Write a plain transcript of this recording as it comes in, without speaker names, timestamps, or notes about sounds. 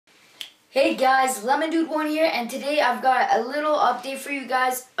Hey guys, Lemon Dude 1 here, and today I've got a little update for you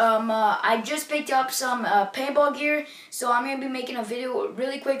guys. I just picked up some paintball gear, so I'm gonna be making a video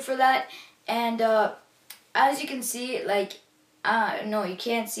really quick for that. And as you can see, no, you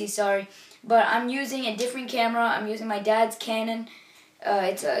can't see, sorry, but I'm using a different camera. I'm using my dad's Canon.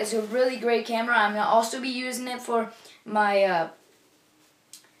 It's a really great camera. I'm gonna also be using it for my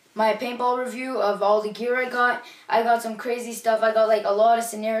my paintball review of all the gear I got. I got some crazy stuff. I got like a lot of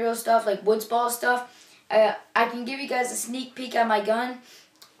scenario stuff, like woods ball stuff. I can give you guys a sneak peek at my gun,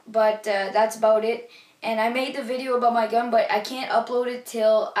 but that's about it. And I made the video about my gun, but I can't upload it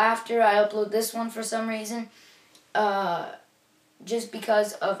till after I upload this one for some reason. Just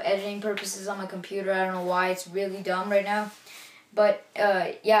because of editing purposes on my computer. I don't know why. It's really dumb right now. But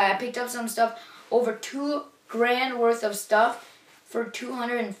yeah, I picked up some stuff. Over $2,000 worth of stuff for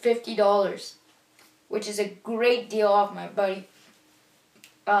 $250, which is a great deal off my buddy.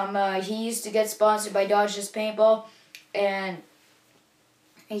 He used to get sponsored by Dodge's Paintball, and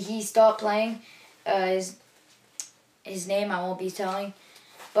he stopped playing. His name I won't be telling,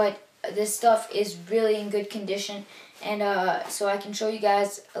 but this stuff is really in good condition, and so I can show you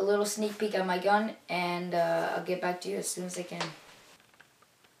guys a little sneak peek at my gun, and I'll get back to you as soon as I can.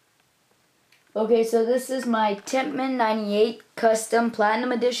 Okay, so this is my Tippmann 98 Custom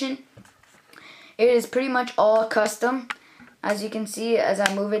Platinum Edition. It is pretty much all custom, as you can see as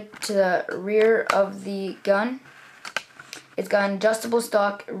I move it to the rear of the gun. It's got an adjustable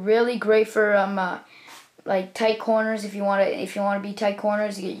stock, really great for like tight corners. If you want to be tight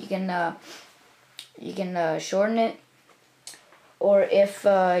corners, you can shorten it. Or if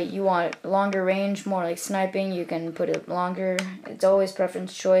you want longer range, more like sniping, you can put it longer. It's always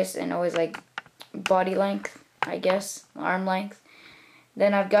preference choice and always like body length, I guess, arm length.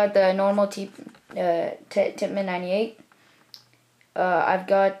 Then I've got the normal Tippmann 98. I've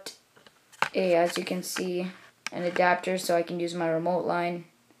got as you can see, an adapter so I can use my remote line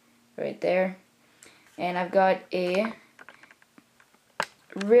right there. And I've got a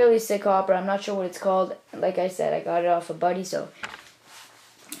really sick hopper. I'm not sure what it's called. Like I said, I got it off a buddy, so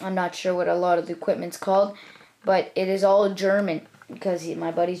I'm not sure what a lot of the equipment's called, but it is all German because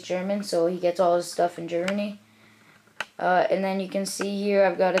my buddy's German, so he gets all his stuff in Germany. And then you can see here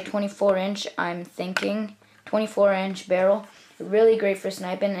I've got a 24-inch, I'm thinking, 24-inch barrel. Really great for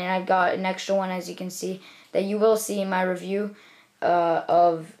sniping, and I've got an extra one, as you can see, that you will see in my review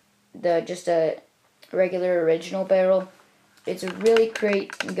of just a regular original barrel. It's a really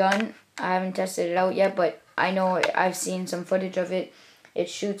great gun. I haven't tested it out yet, but I know I've seen some footage of it. It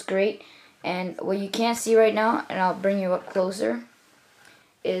shoots great. And what you can't see right now, and I'll bring you up closer,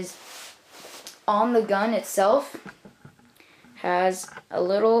 is on the gun itself has a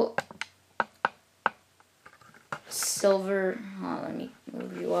little silver, let me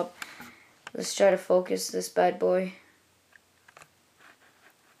move you up. Let's try to focus this bad boy.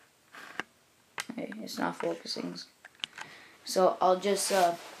 Hey, it's not focusing. So I'll just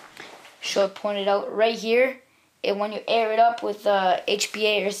point it out right here. And when you air it up with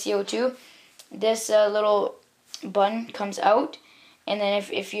HPA or CO2, this little button comes out. And then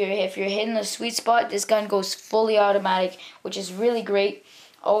if you're hitting the sweet spot, this gun goes fully automatic, which is really great,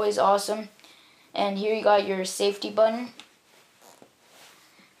 always awesome. And here you got your safety button,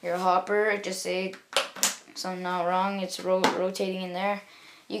 your hopper. Just say something not wrong. It's rotating in there.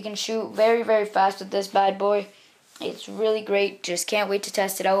 You can shoot very, very fast with this bad boy. It's really great. Just can't wait to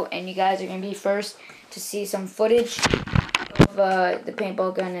test it out, and you guys are gonna be first to see some footage of the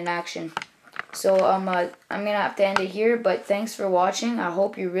paintball gun in action. So I'm gonna have to end it here, but thanks for watching. I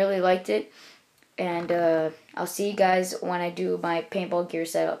hope you really liked it, and I'll see you guys when I do my paintball gear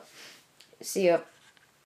setup. See ya.